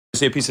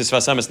obviously a piece of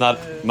Sfas Emes, not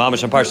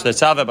Mamash and Parshas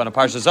Tetzaveh, but on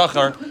Parshas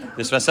Zochar.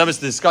 The Sfas Emes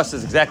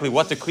discusses exactly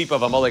what the creep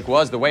of Amalek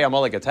was, the way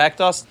Amalek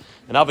attacked us,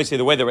 and obviously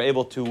the way they were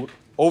able to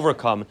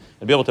overcome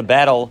and be able to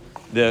battle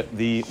the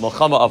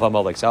Milchama of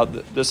Amalek. So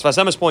the Sfas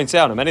Emes points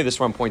out, and many of this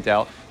one point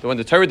out, that when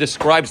the Torah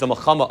describes the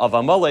Milchama of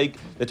Amalek,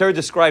 the Torah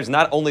describes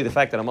not only the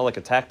fact that Amalek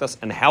attacked us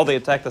and how they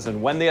attacked us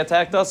and when they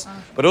attacked us,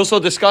 but also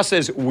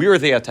discusses where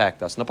they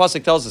attacked us. And the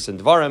Pasuk tells us in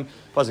Dvarim,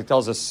 Pasuk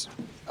tells us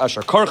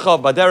Asher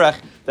Korcha Baderech,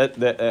 that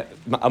the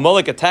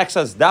Amalek attacks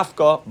us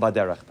Dafka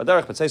Baderech.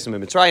 Baderech B'Tzeisim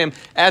in Mitzrayim,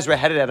 as we're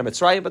headed out of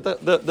Mitzrayim. But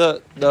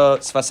the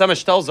Sfas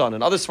Emes tells on,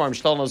 and other Sfarim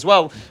tell on as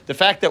well, the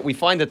fact that we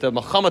find that the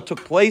Milchama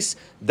took place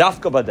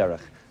Dafka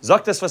Baderech.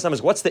 Zakta Sfas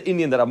Emes, what's the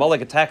Indian that Amalek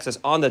attacks us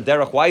on the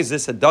derech? Why is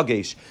this a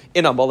dagesh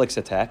in Amalek's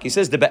attack? He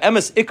says the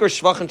Emes ikar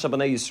shvachan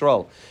shabanei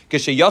Yisrael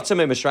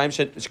kisheyatzim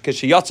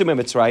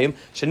Mitzrayim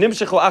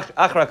shenimshechu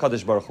achra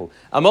Kadosh Baruch Hu.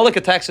 Amalek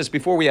attacks us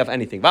before we have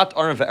anything. Vat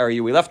aram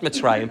ve'eri, we left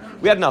Mitzrayim,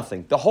 we had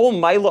nothing. The whole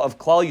Maila of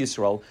Klal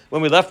Yisrael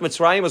when we left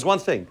Mitzrayim was one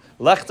thing: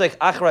 lechtech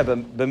achra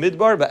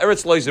b'midbar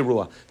be'eretz lo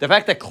zerua. The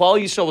fact that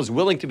Klal Yisrael was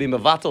willing to be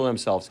mevatel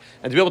themselves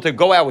and to be able to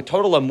go out with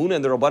total amunah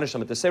in the Rabban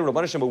Hashem, and to say Rabban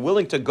Hashem, we're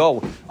willing to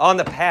go on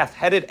the path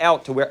headed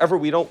out to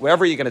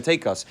wherever you're going to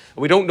take us.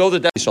 We don't know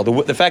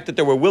the fact that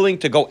they were willing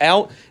to go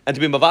out and to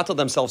be mavatal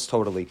themselves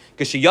totally.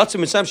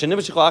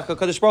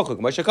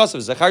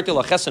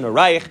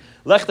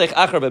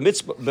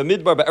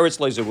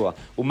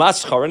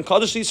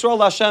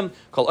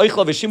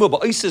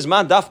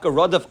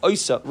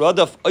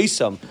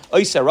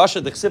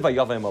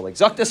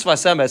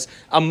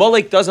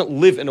 Amalek doesn't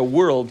live in a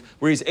world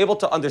where he's able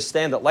to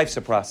understand that life's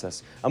a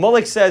process.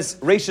 Amalek says,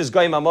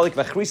 Amalek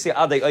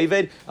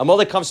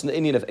comes from the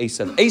Indian of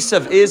Esav.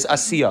 Esav is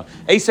Asiya.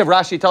 Esav,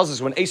 Rashi tells us,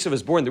 when Esav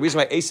is born, the reason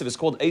why Esav is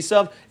called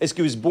Esav is because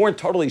he was born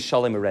totally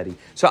shalom already.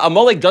 So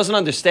Amalek doesn't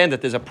understand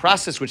that there's a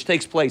process which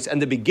takes place,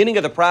 and the beginning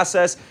of the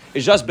process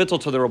is just bittul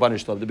to the Rabban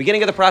Shalom. The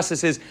beginning of the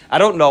process is, I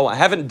don't know, I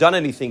haven't done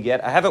anything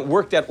yet, I haven't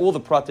worked out all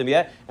the pratim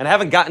yet, and I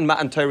haven't gotten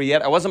Matan Torah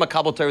yet, I wasn't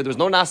Makabel Torah, there was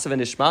no Nasav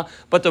and Ishma,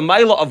 but the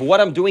Maila of what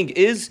I'm doing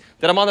is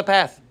that I'm on the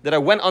path, that I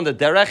went on the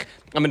derech,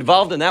 I'm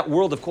involved in that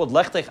world of called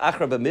Lechtech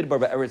Achra B'Midbar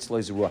B'Eretz Lo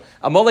Zerua.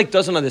 Amalek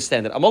doesn't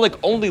understand it. Amalek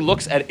only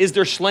looks at, is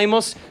there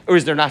shleimus or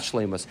is there not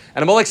shleimus?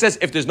 And Amalek says,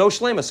 if there's no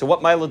shleimus, so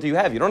what Maila do you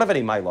have? You don't have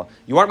any Maila.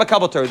 You aren't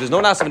Makabel Torah. There's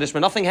no Nasav and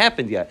Ishma. Nothing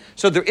happened yet.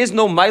 So there is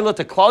no Maila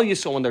to Klal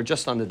Yisrael when they're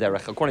just on the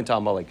derech, according to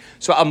Amalek.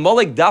 So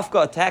Amalek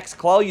Dafka attacks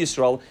Klal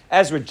Yisrael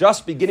as we're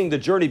just beginning the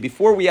journey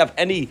before we have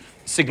any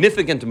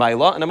significant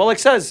Maila, and Amalek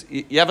says,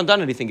 you haven't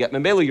done anything yet.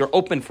 Memela, you're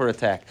open for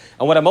attack.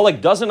 And what Amalek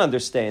doesn't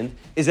understand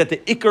is that the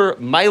Iker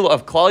Maila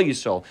of Klal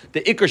Yisrael,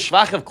 the Iker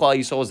Shvach of Klal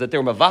Yisrael, is that they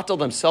were mavatal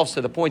themselves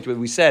to the point where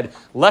we said,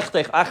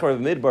 Lechtech Achar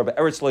Midbar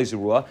Be'eretz Lo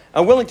Zerua,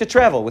 and willing to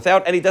travel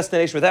without any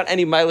destination, without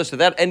any Mailas,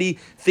 without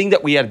anything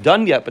that we had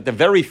done yet, but the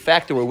very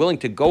fact that we're willing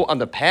to go on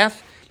the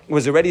path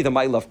was already the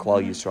Maila of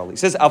Klal Yisrael. He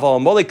says, Aval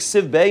Amalek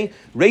Siv Bey,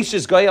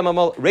 Reishes Goyam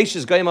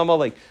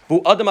Amalek,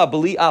 Vu Adam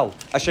Abeli Al,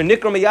 Asher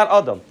Nikra Meyad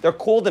Adam. They're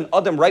called an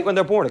Adam right when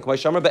they're born.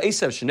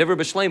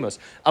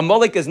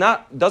 Amalek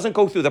doesn't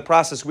go through the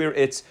process where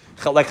it's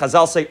like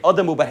Chazal say,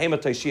 Adam u Behema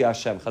Teshia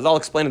Hashem. Chazal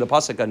explained in the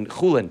Pasuk in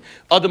Chulin,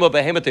 Adam u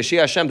Behema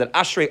Teshia Hashem, that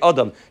Ashrei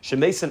Adam,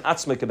 Shemeisen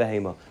Atzmek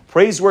Behema.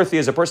 Praiseworthy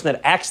is a person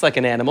that acts like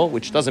an animal,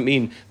 which doesn't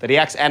mean that he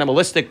acts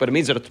animalistic, but it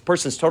means that a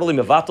person's totally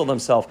mevatel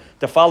themselves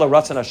to follow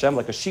Ratzon Hashem,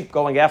 like a sheep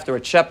going after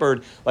a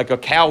shepherd, like a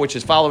cow which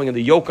is following in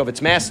the yoke of its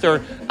master.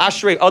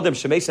 Ashrei Adam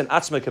Shemeisen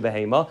Atzmek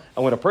Behema.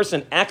 And when a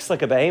person acts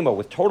like a behema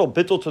with total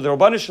bittul to the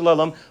Rabban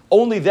Shalom,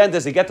 only then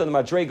does he get to the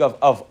madreg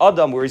of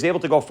Adam, where he's able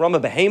to go from a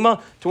behema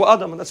to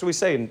Adam. And that's what we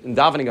say in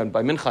davening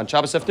by Mincha on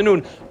Shabbos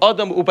afternoon,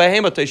 Adam u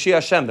behema Teshia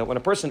Hashem, that when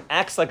a person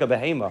acts like a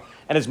behema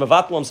and is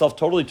mevatel himself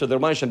totally to the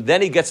Rabban Hashem,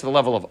 then he gets to the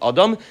level of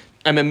Adam,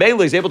 and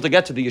Memela is able to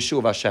get to the Yeshua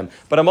of Hashem.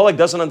 But Amalek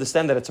doesn't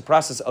understand that it's a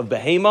process of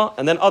behema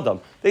and then Adam.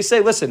 They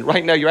say, listen,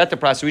 right now you're at the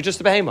process, you're just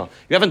a behema.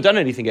 You haven't done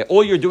anything yet.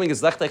 All you're doing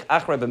is lechtech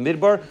achra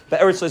b'midbar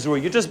be'eretz lo zerua.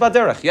 You're just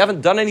baderech. You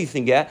haven't done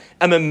anything yet.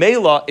 And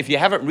Memela, if you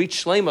haven't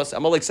reached shleimus,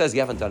 Amalek says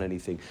you haven't done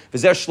anything.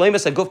 V'zer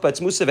shleimus aguf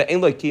b'atzmusa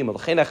ve'en lo kiyim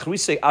l'chein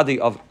achrisei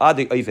adi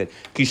ovid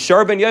ki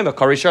shar ben yoma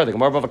kari shar. The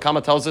Gemara Bava Kama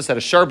tells us that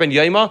a shar ben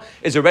yoma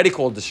is already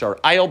called the shar.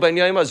 Ayel ben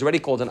yoma is already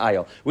called an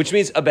ayel, which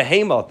means a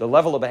behema, the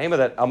level of behema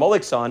that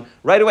Amalek's on,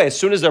 right away, as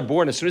soon as they're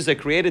born, as soon as they're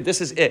created,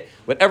 this is it.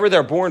 Whatever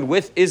they're born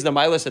with is the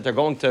milas that they're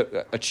going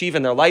to achieve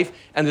in their life,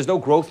 and there's no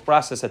growth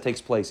process that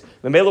takes place.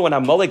 Memela, when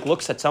Amalek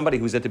looks at somebody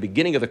who's at the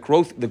beginning of the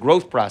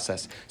growth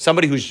process,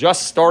 somebody who's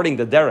just starting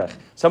the derech,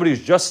 somebody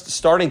who's just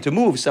starting to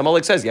move, so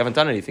Amalek says, you haven't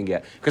done anything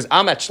yet. Because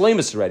I'm at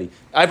shleimus already.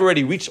 I've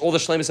already reached all the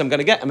shleimus I'm going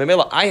to get. And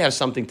Memela, I have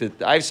something to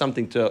bring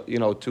to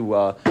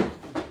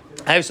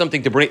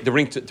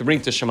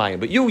Shemayim.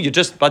 But you're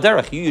just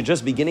baderech. You're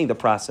just beginning the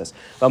process.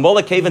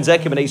 Amalek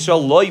understands that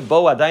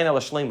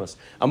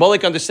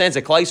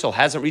Klal Yisrael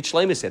hasn't reached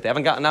shleimus yet. They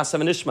haven't gotten Nasav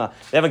and Ishma.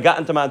 They haven't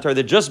gotten to Matan Torah.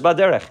 They're just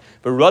baderech.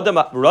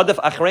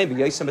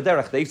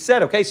 They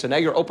said, okay, so now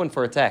you're open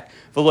for attack.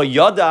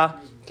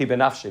 ki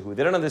benafshehu.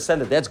 They don't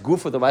understand that that's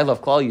goof of the Ma'ila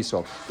of Klal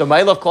Yisrael. The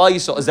Ma'ila of Klal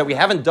Yisrael is that we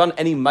haven't done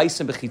any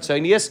ma'asim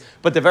b'chitzonius,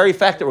 but the very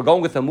fact that we're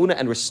going with Amunah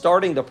and we're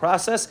starting the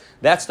process,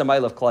 that's the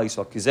Ma'ila of Klal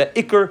Yisrael. Ki zeh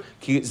ikr,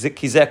 ki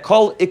zeh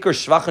kol ikr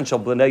shvachan shel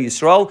b'nei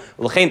Yisrael,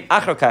 v'lechein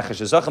achar kach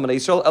shezacham b'nei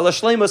Yisrael, ela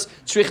shleimus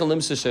tzrichen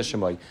limsa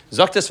sheshemoy.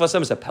 Zaktes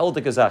vasem is a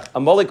peldik azach.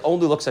 Amalek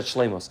only looks at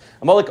shleimus.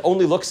 Amalek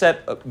only looks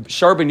at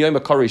shar ben yoyim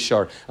akari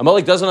shar.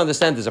 Amalek doesn't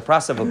understand there's a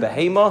process of a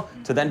behema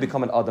to then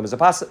become an adam.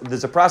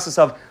 There's a process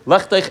of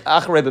lechtech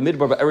acharei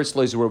b'midbar ba'eretz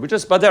lo yizur. We're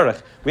just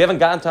baderech. We haven't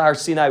gotten to our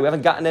Sinai. We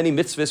haven't gotten any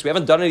mitzvahs. We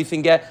haven't done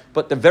anything yet.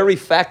 But the very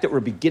fact that we're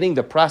beginning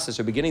the process,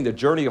 or beginning the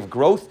journey of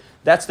growth,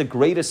 that's the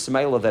greatest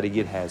smile that a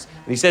yid has.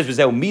 And he says,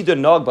 "V'zeu midah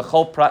nog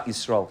b'chol prat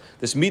Yisrael."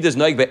 This midah is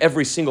nog by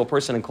every single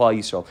person in Klal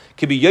Yisrael.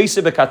 Kibi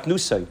yosef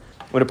bekatnusay.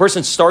 When a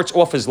person starts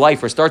off his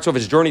life or starts off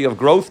his journey of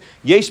growth,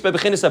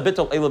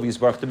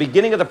 the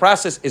beginning of the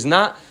process is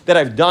not that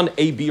I've done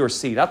A, B, or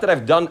C, not that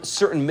I've done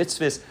certain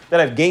mitzvahs, that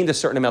I've gained a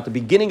certain amount. The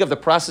beginning of the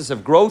process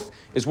of growth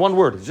is one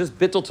word. It's just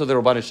bittul to the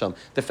Rabban Shem.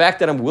 The fact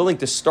that I'm willing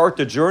to start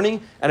the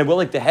journey and I'm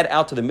willing to head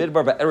out to the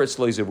midbar ba'eretz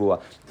lo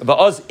yizruah.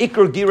 Va'az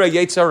ikr gira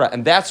yetzara,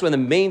 and that's when the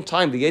main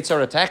time the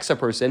yetzara attacks a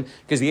person,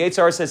 because the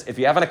yetzara says if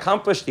you haven't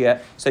accomplished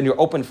yet, then you're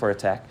open for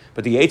attack.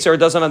 But the yetzara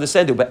doesn't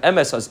understand it. But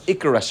Emes has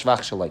ikr shvach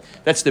shalai.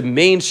 That's the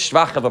main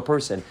shvach of a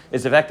person,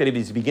 is the fact that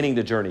he's beginning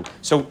the journey.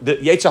 So the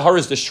yetzara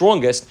is the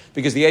strongest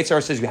because the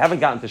yetzara says you haven't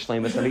gotten to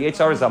shleimus, and the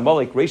yetzara is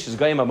amalek, reishis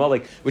goyim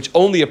amalek, which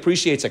only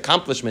appreciates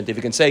accomplishment. If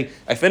you can say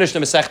I finished the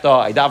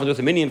masechta, I davened with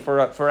a minion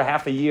for a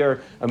half a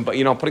year, but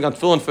putting on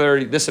tefillin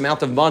for this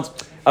amount of months.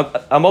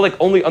 Amalek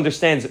only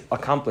understands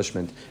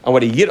accomplishment, and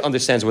what a yid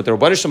understands, what the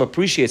Rabban Shem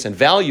appreciates and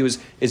values,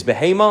 is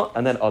behema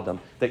and then adam.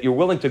 That you're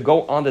willing to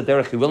go on the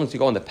derech, you're willing to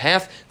go on the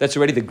path. That's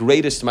already the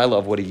greatest mila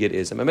of what a yid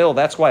is. And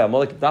that's why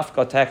Amalek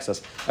dafka attacks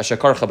us.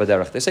 Ashakarcha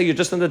b'derech. They say you're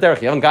just in the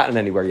derech, you haven't gotten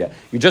anywhere yet.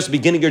 You're just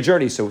beginning your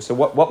journey. So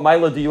what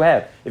mila do you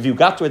have? If you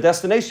got to a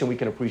destination, we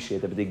can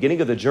appreciate that. But the beginning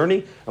of the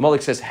journey,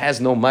 Amalek says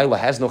has no mila,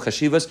 has no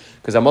chashivas,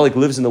 because Amalek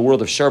lives in the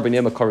world of shar ben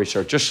yem akari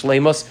shar. Just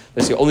shleimus.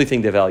 That's the only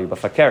thing they value. But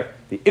fakir,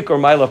 the ikar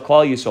mila of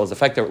Klal Yisrael is the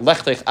fact that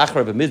lechtech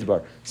achar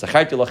b'midbar,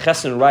 zacharti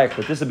lachesen rayach,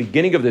 that this is the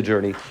beginning of the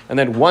journey, and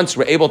then once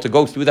we're able to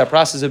go through that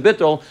process of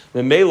bittul,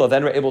 the mela,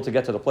 then we're able to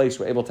get to the place,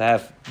 we're able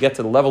to get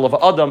to the level of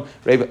adam,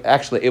 we're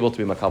actually able to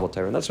be makabel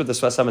Torah. And that's what the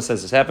Sfas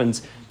says. This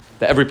happens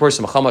that every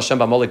person,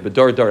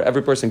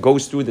 every person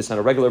goes through this on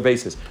a regular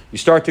basis. You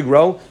start to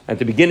grow, and at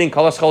the beginning,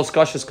 kalas chalos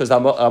kashas, because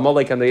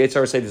Amalek and the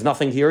Yetzirah say there's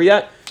nothing here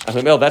yet. And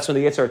that's when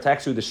the Yetzirah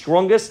attacks you the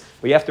strongest.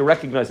 But you have to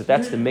recognize that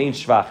that's the main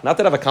shvach. Not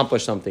that I've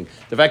accomplished something.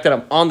 The fact that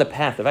I'm on the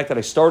path, the fact that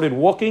I started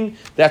walking,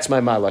 that's my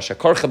ma'ala.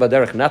 Shakarcha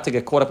b'derech, not to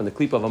get caught up in the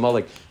klipa of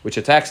Amalek, which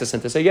attacks us,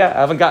 and to say, yeah,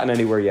 I haven't gotten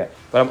anywhere yet,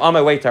 but I'm on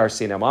my way to our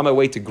Sinai. I'm on my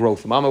way to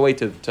growth. I'm on my way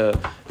to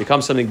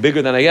become something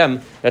bigger than I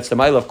am. That's the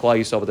ma'ala of Klal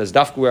Yisrael. But there's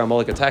dafka where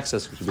Amalek attacks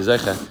us, which is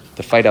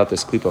to fight out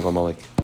this klipa of Amalek.